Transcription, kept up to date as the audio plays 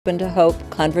Open to Hope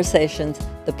Conversations,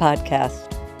 the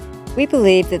podcast. We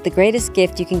believe that the greatest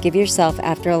gift you can give yourself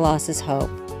after a loss is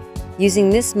hope, using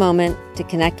this moment to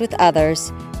connect with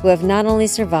others who have not only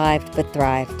survived but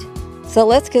thrived. So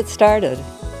let's get started.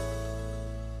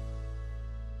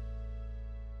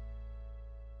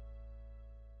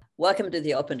 Welcome to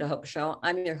the Open to Hope show.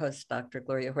 I'm your host, Dr.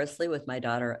 Gloria Horsley, with my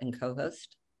daughter and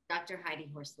co-host, Dr. Heidi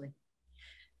Horsley.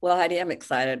 Well, Heidi, I'm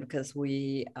excited because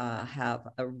we have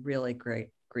a really great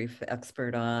grief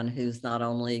expert on who's not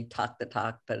only talk the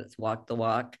talk, but it's walk the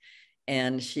walk.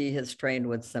 And she has trained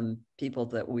with some people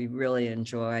that we really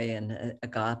enjoy and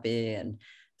Agape. And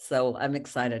so I'm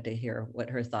excited to hear what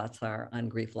her thoughts are on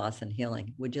grief, loss, and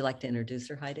healing. Would you like to introduce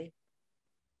her, Heidi?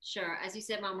 Sure. As you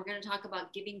said, Mom, we're going to talk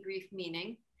about giving grief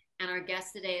meaning. And our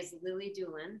guest today is Lily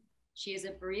Dulan. She is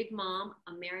a bereaved mom,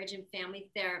 a marriage and family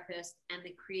therapist, and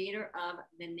the creator of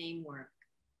the Name Workand.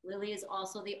 Lily is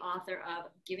also the author of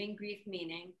Giving Grief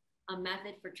Meaning, a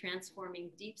method for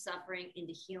transforming deep suffering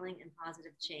into healing and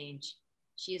positive change.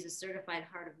 She is a certified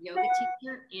Heart of Yoga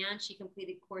teacher, and she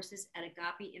completed courses at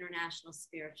Agape International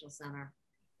Spiritual Center.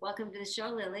 Welcome to the show,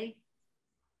 Lily.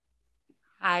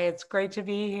 Hi, it's great to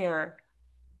be here.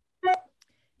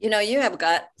 You know, you have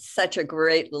got such a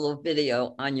great little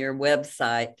video on your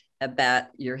website about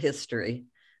your history.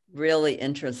 Really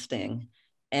interesting.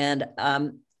 And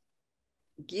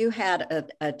you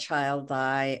had a child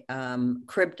die,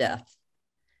 crib death.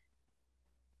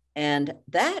 And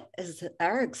that is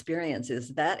our experience, is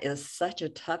that is such a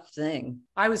tough thing.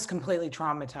 I was completely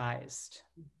traumatized,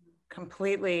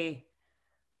 completely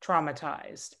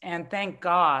traumatized. And thank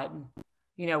God,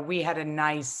 you know, we had a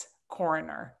nice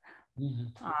coroner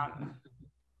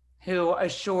who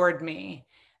assured me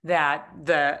that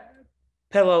the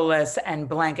pillowless and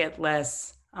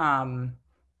blanketless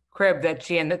crib that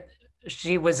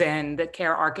she was in, that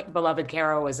our beloved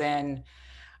Kara was in,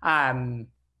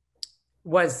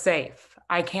 was safe.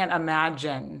 I can't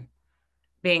imagine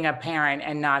being a parent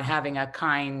and not having a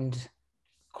kind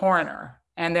coroner.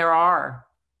 And there are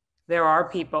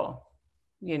people,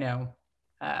 you know,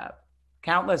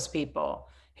 countless people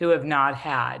who have not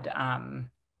had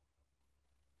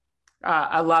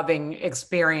a loving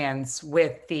experience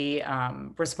with the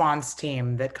response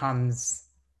team that comes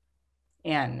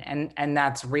in, and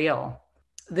that's real.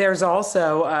 There's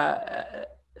also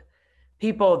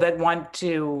people that want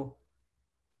to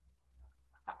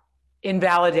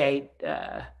invalidate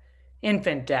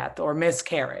infant death or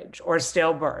miscarriage or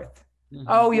stillbirth. Mm-hmm.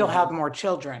 Oh, you'll have more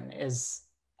children is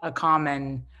a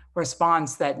common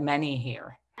response that many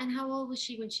hear. And how old was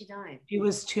she when she died? She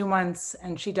was 2 months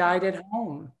and she died at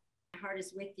home. My heart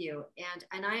is with you.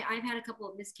 And I've had a couple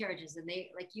of miscarriages, and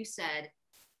they, like you said,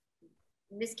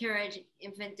 miscarriage,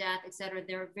 infant death, etc.,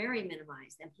 they're very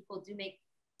minimized. And people do make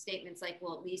statements like,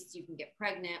 well, at least you can get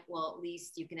pregnant. Well, at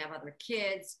least you can have other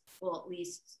kids. Well, at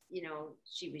least, you know,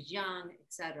 she was young,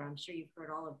 etc. I'm sure you've heard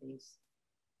all of these.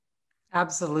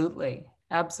 Absolutely.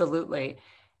 Absolutely.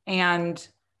 And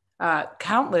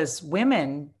countless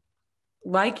women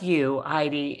like you,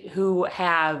 Heidi, who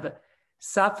have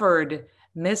suffered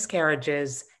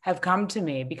miscarriages have come to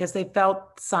me because they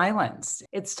felt silenced.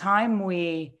 It's time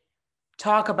we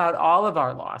talk about all of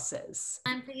our losses.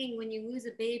 I'm thinking when you lose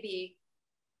a baby,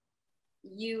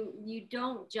 you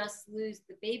don't just lose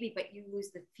the baby, but you lose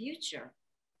the future.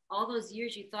 All those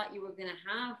years you thought you were going to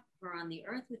have her on the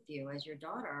earth with you as your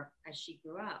daughter, as she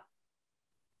grew up.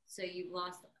 So you've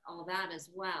lost all that as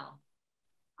well.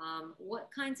 What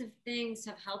kinds of things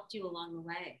have helped you along the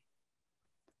way?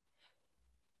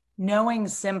 Knowing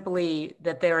simply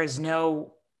that there is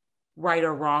no right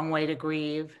or wrong way to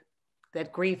grieve,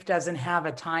 that grief doesn't have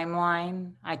a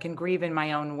timeline. I can grieve in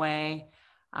my own way,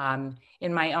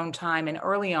 in my own time. And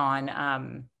early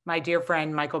on, my dear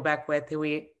friend, Michael Beckwith, who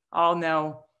we all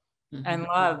know and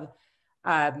love,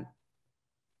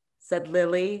 said,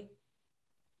 Lily,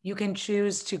 you can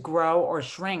choose to grow or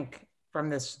shrink from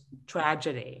this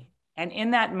tragedy. And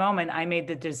in that moment, I made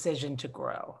the decision to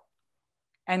grow.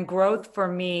 And growth for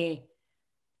me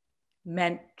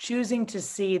meant choosing to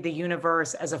see the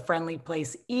universe as a friendly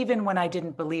place, even when I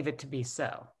didn't believe it to be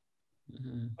so.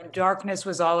 Mm-hmm. When darkness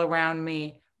was all around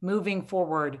me, moving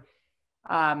forward,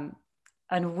 and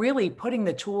really putting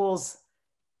the tools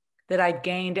that I'd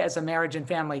gained as a marriage and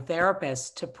family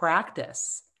therapist to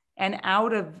practice. And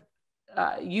out of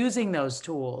using those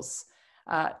tools,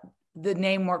 the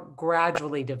name work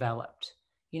gradually developed.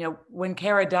 You know, when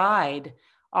Kara died,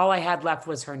 all I had left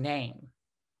was her name,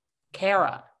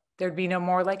 Kara. There'd be no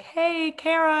more like, hey,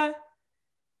 Kara, do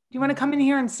you want to come in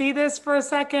here and see this for a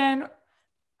second?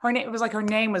 Her name, it was like her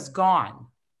name was gone.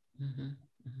 Mm-hmm.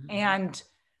 Mm-hmm. And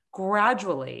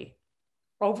gradually,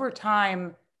 over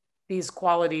time, these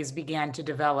qualities began to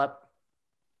develop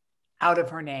out of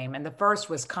her name. And the first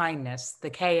was kindness. The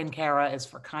K in Kara is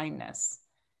for kindness.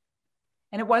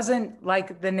 And it wasn't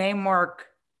like the name work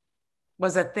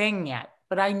was a thing yet,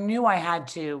 but I knew I had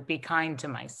to be kind to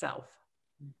myself.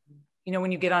 Mm-hmm. You know,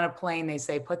 when you get on a plane, they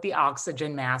say, put the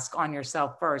oxygen mask on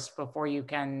yourself first before you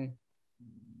can,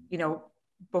 you know,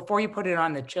 before you put it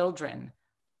on the children.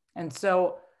 And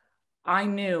so I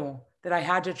knew that I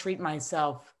had to treat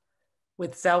myself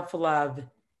with self-love,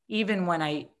 even when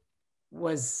I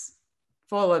was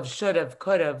full of should've,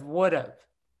 could've, would've.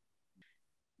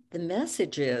 The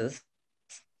message is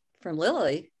from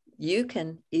Lily, you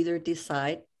can either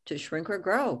decide to shrink or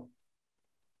grow,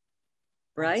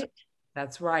 right?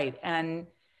 That's right. And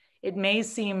it may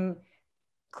seem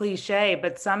cliche,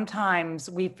 but sometimes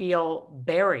we feel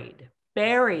buried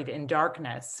in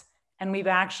darkness, and we've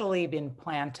actually been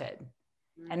planted.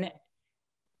 Mm-hmm.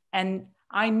 And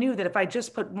I knew that if I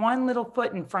just put one little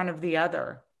foot in front of the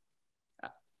other,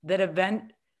 that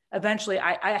eventually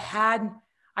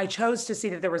I chose to see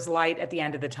that there was light at the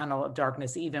end of the tunnel of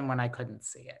darkness, even when I couldn't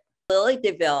see it. Lily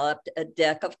developed a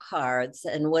deck of cards,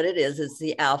 and what it is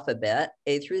the alphabet,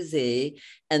 A through Z,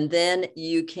 and then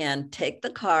you can take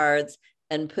the cards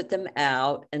and put them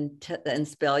out and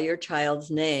spell your child's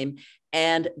name.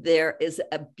 And there is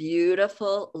a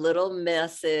beautiful little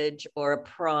message or a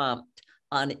prompt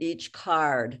on each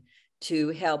card to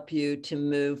help you to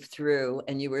move through.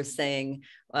 And you were saying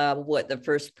what the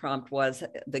first prompt was,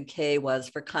 the K was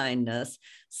for kindness.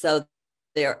 So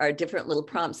there are different little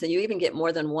prompts, and you even get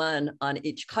more than one on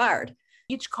each card.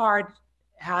 Each card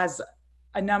has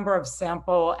a number of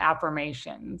sample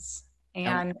affirmations.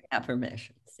 And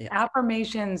affirmations. Yeah.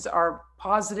 Affirmations are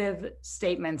positive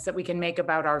statements that we can make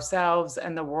about ourselves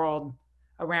and the world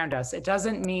around us. It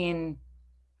doesn't mean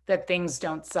that things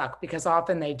don't suck, because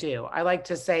often they do. I like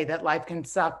to say that life can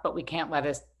suck, but we can't let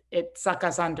it suck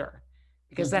us under,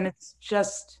 because mm-hmm. then it's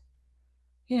just,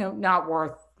 you know, not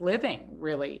worth living,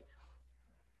 really.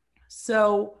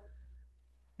 So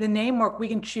the name work, we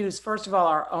can choose, first of all,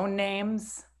 our own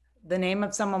names, the name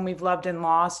of someone we've loved and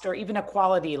lost, or even a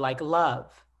quality like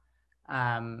love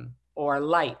or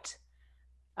light.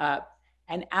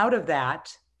 And out of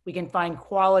that, we can find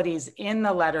qualities in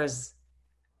the letters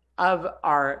of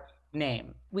our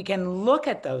name. We can look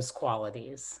at those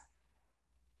qualities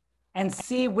and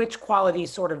see which quality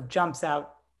sort of jumps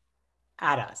out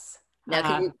at us.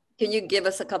 Now, can you give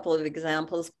us a couple of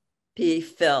examples? P,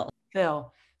 Phil.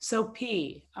 So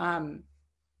P,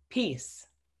 peace.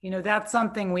 You know, that's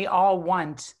something we all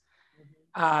want,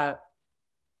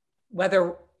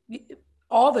 whether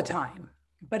all the time,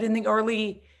 but in the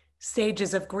early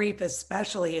stages of grief,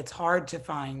 especially, it's hard to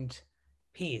find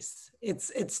peace.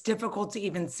 It's difficult to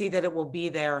even see that it will be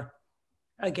there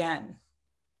again.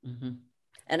 Mm-hmm.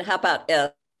 And how about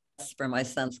S for my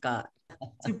son, Scott?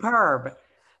 Superb.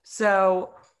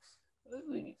 So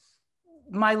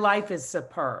my life is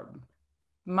superb.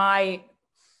 My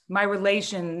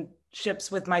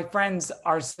relationships with my friends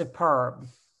are superb.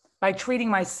 By treating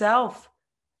myself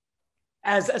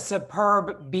as a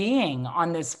superb being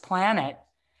on this planet,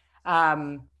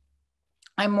 I'm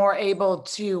more able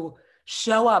to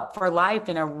show up for life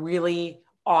in a really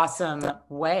awesome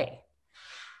way.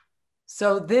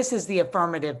 So this is the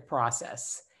affirmative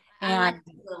process. And I like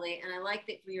that, Lily, and I like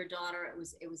that for your daughter,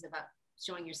 it was about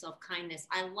showing yourself kindness.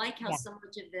 I like how so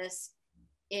much of this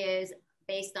is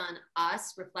based on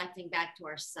us reflecting back to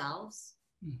ourselves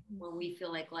mm-hmm. when we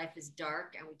feel like life is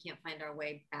dark and we can't find our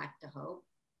way back to hope.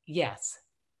 Yes.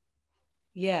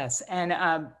 And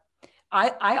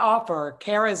I offer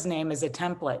Kara's name as a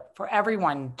template for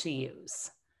everyone to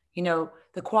use. You know,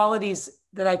 the qualities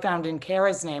that I found in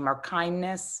Kara's name are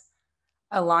kindness,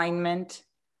 alignment,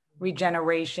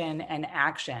 regeneration, and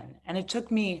action. And it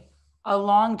took me a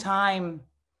long time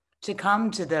to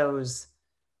come to those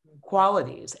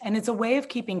qualities. And it's a way of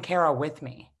keeping Kara with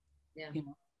me. Yeah. You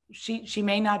know, she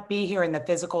may not be here in the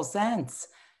physical sense,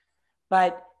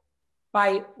 but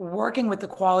by working with the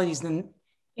qualities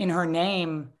in her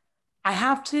name, I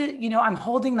have to, you know, I'm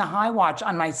holding the high watch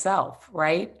on myself,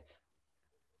 right?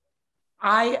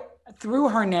 Through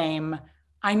her name,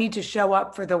 I need to show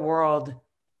up for the world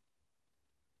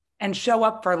and show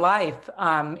up for life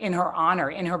in her honor,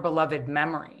 in her beloved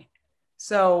memory.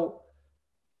 So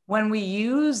when we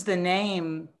use the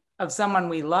name of someone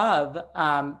we love,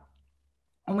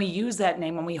 when we use that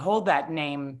name, when we hold that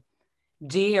name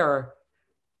dear,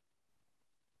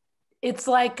 it's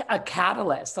like a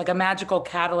catalyst, like a magical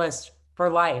catalyst for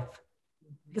life.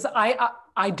 Because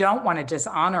I don't want to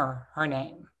dishonor her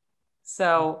name.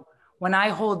 So when I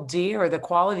hold dear the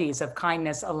qualities of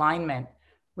kindness, alignment,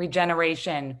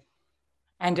 regeneration,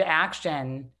 and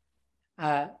action,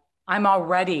 I'm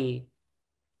already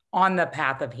on the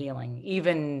path of healing,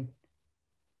 even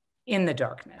in the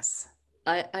darkness.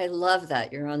 I love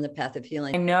that. You're on the path of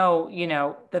healing. I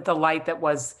know, that the light that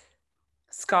was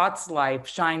Scott's life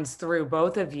shines through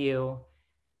both of you.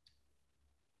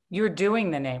 You're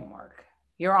doing the name work.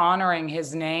 You're honoring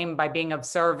his name by being of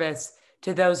service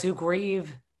to those who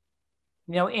grieve,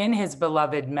 in his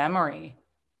beloved memory.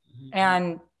 Mm-hmm.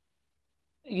 And,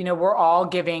 we're all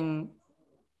giving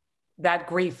that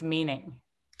grief meaning.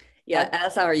 Yeah,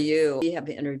 as are you. We have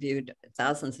interviewed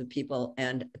thousands of people,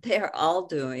 and they are all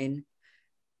doing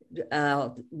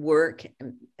work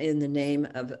in the name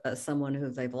of someone who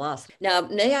they've lost. Now,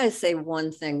 may I say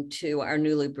one thing to our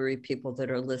newly bereaved people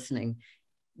that are listening?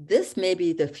 This may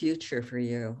be the future for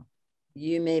you.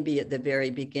 You may be at the very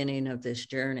beginning of this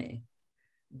journey,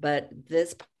 but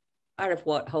this part of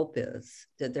what hope is,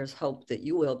 that there's hope that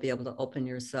you will be able to open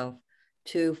yourself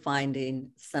to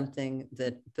finding something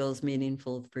that feels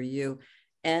meaningful for you.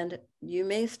 And you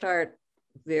may start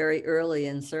very early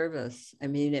in service. I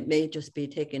mean, it may just be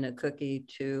taking a cookie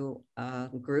to a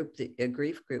grief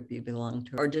group you belong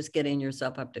to, or just getting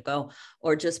yourself up to go,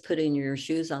 or just putting your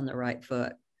shoes on the right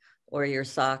foot, or your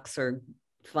socks, or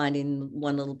finding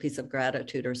one little piece of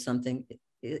gratitude or something.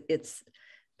 It's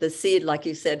the seed, like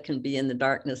you said, can be in the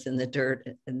darkness, in the dirt,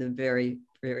 in the very,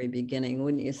 very beginning.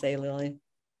 Wouldn't you say, Lily?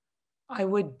 I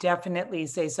would definitely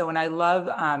say so. And I love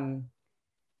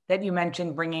that you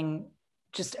mentioned bringing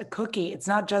just a cookie. It's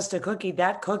not just a cookie.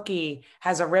 That cookie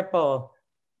has a ripple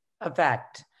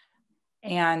effect.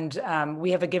 And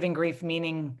we have a Giving Grief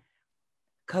Meaning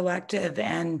collective,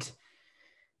 and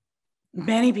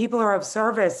many people are of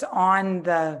service on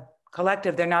the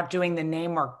collective. They're not doing the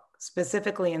name work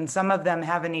specifically. And some of them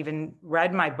haven't even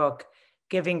read my book,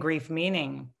 Giving Grief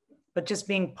Meaning, but just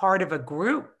being part of a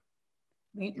group.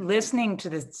 Listening to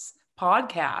this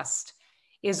podcast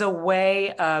is a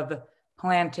way of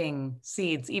planting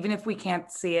seeds. Even if we can't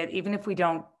see it, even if we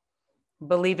don't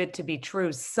believe it to be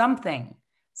true, something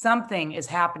is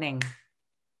happening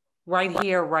right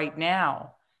here, right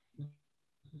now.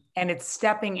 And it's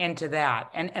stepping into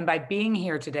that. And by being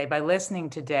here today, by listening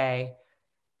today,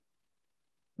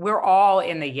 we're all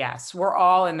in the yes. We're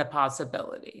all in the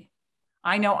possibility.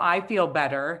 I know I feel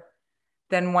better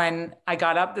than when I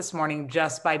got up this morning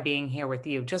just by being here with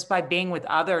you, just by being with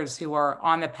others who are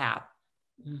on the path,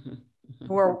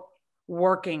 who are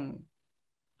working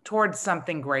towards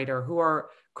something greater, who are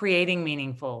creating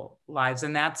meaningful lives.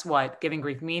 And that's what Giving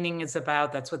Grief Meaning is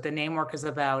about. That's what the name work is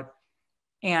about.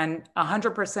 And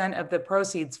 100% of the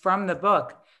proceeds from the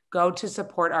book go to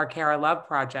support our Care and Love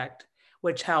project,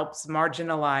 which helps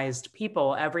marginalized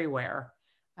people everywhere,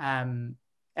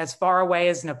 as far away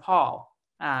as Nepal.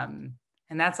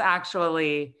 And that's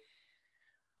actually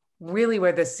really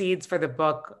where the seeds for the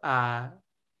book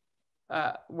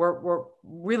were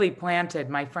really planted.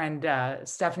 My friend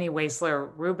Stephanie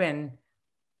Waisler-Rubin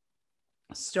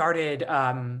started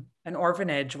an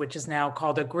orphanage, which is now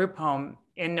called a group home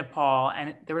in Nepal.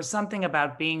 And there was something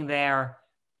about being there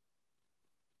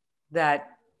that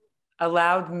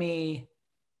allowed me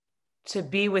to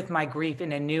be with my grief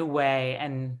in a new way.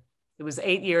 And it was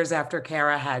 8 years after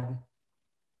Kara had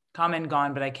come and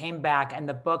gone, but I came back and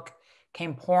the book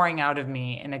came pouring out of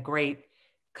me in a great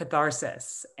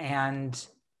catharsis. And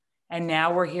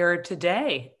now we're here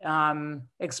today,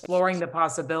 exploring the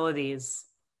possibilities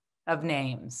of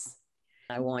names.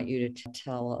 I want you to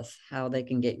tell us how they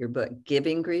can get your book,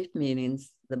 Giving Grief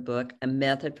Meanings, the book, A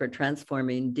Method for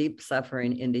Transforming Deep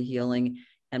Suffering into Healing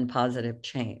and Positive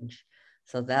Change.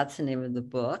 So that's the name of the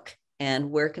book.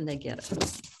 And where can they get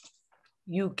it?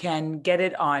 You can get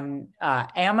it on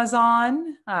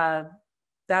Amazon.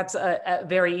 That's a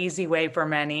very easy way for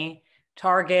many.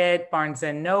 Target, Barnes &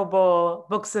 Noble,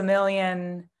 Books A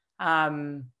Million,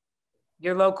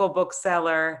 your local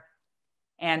bookseller.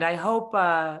 And I hope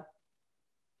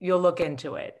you'll look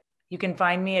into it. You can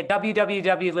find me at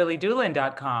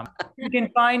www.lilydulan.com. You can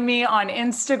find me on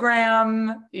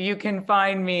Instagram. You can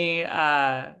find me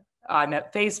on a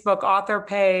Facebook author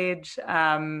page.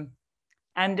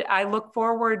 And I look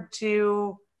forward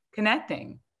to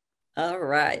connecting. All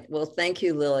right. Well, thank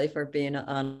you, Lily, for being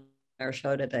on our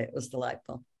show today. It was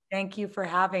delightful. Thank you for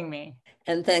having me.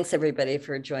 And thanks, everybody,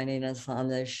 for joining us on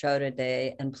this show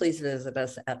today. And please visit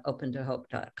us at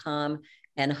opentohope.com.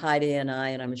 And Heidi and I,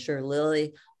 and I'm sure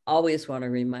Lily, always want to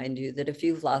remind you that if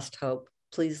you've lost hope,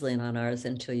 please lean on ours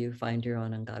until you find your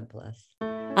own, and God bless.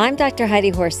 I'm Dr. Heidi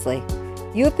Horsley.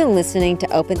 You have been listening to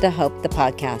Open to Hope, the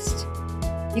podcast.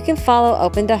 You can follow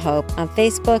Open to Hope on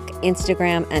Facebook,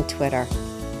 Instagram, and Twitter.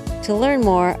 To learn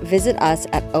more, visit us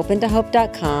at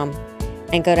opentohope.com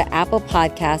and go to Apple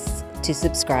Podcasts to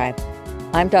subscribe.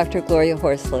 I'm Dr. Gloria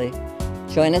Horsley.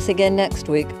 Join us again next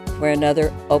week for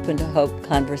another Open to Hope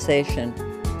conversation,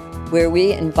 where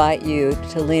we invite you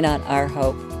to lean on our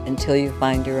hope until you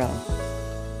find your own.